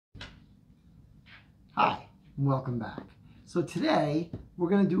Hi, and welcome back. So today we're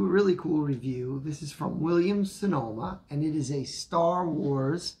going to do a really cool review. This is from Williams-Sonoma, and it is a Star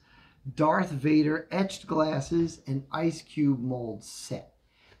Wars Darth Vader etched glasses and ice cube mold set.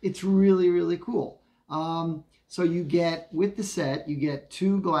 It's really cool. So you get, with the set, you get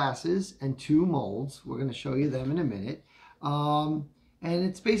 2 glasses and 2 molds. We're going to show you them in a minute. And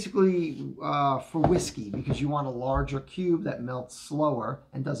it's basically for whiskey, because you want a larger cube that melts slower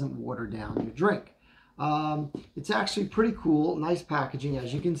and doesn't water down your drink. It's actually pretty cool, nice packaging,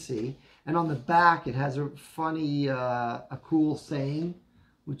 as you can see. And on the back, it has a funny, a cool saying,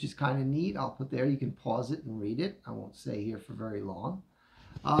 which is kind of neat. I'll put there, you can pause it and read it. I won't stay here for very long.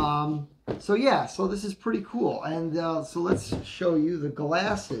 So yeah, so this is pretty cool. And so let's show you the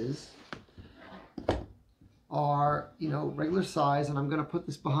glasses are, you know, regular size. And I'm going to put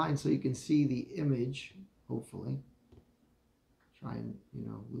this behind so you can see the image, hopefully. Try and, you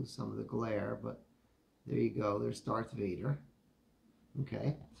know, lose some of the glare, but there you go. There's Darth Vader.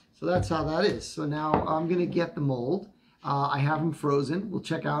 Okay, so that's how that is. So now I'm going to get the mold. I have them frozen. We'll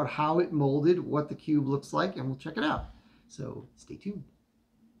check out how it molded, what the cube looks like, and we'll check it out. So stay tuned.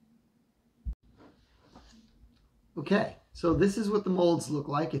 Okay, so this is what the molds look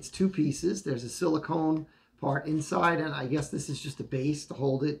like. It's 2 pieces. There's a silicone part inside, and I guess this is just a base to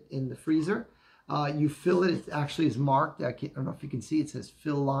hold it in the freezer. You fill it. It actually is marked. I don't know if you can see. It says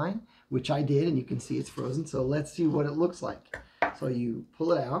fill line, which I did, and you can see it's frozen. So let's see what it looks like. So you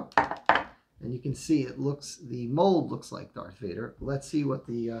pull it out, and you can see it looks, the mold looks like Darth Vader. Let's see what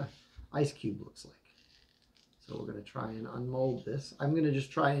the ice cube looks like. So we're going to try and unmold this. I'm going to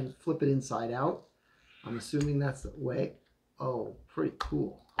just try and flip it inside out. I'm assuming that's the way. Oh, pretty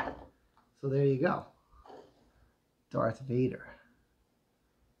cool. So there you go. Darth Vader.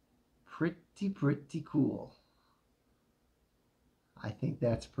 Pretty cool. I think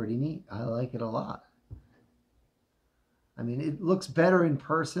that's pretty neat. I like it a lot. I mean, it looks better in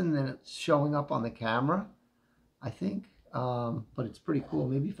person than it's showing up on the camera, I think. But it's pretty cool.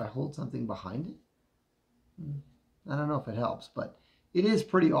 Maybe if I hold something behind it. I don't know if it helps, but it is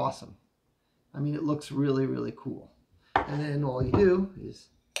pretty awesome. I mean, it looks really cool. And then all you do is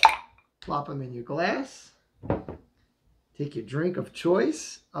plop them in your glass. Take your drink of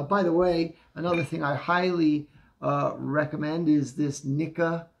choice. By the way, another thing I highly recommend is this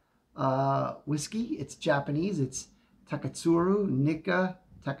Nikka whiskey. It's Japanese. It's Taketsuru, Nikka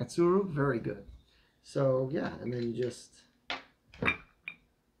Taketsuru. Very good. So yeah, and then you just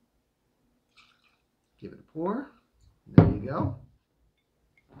give it a pour. There you go.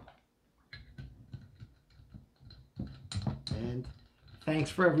 And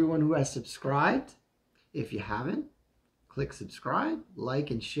thanks for everyone who has subscribed. If you haven't, click subscribe, like,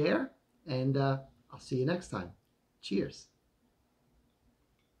 and share. And I'll see you next time. Cheers.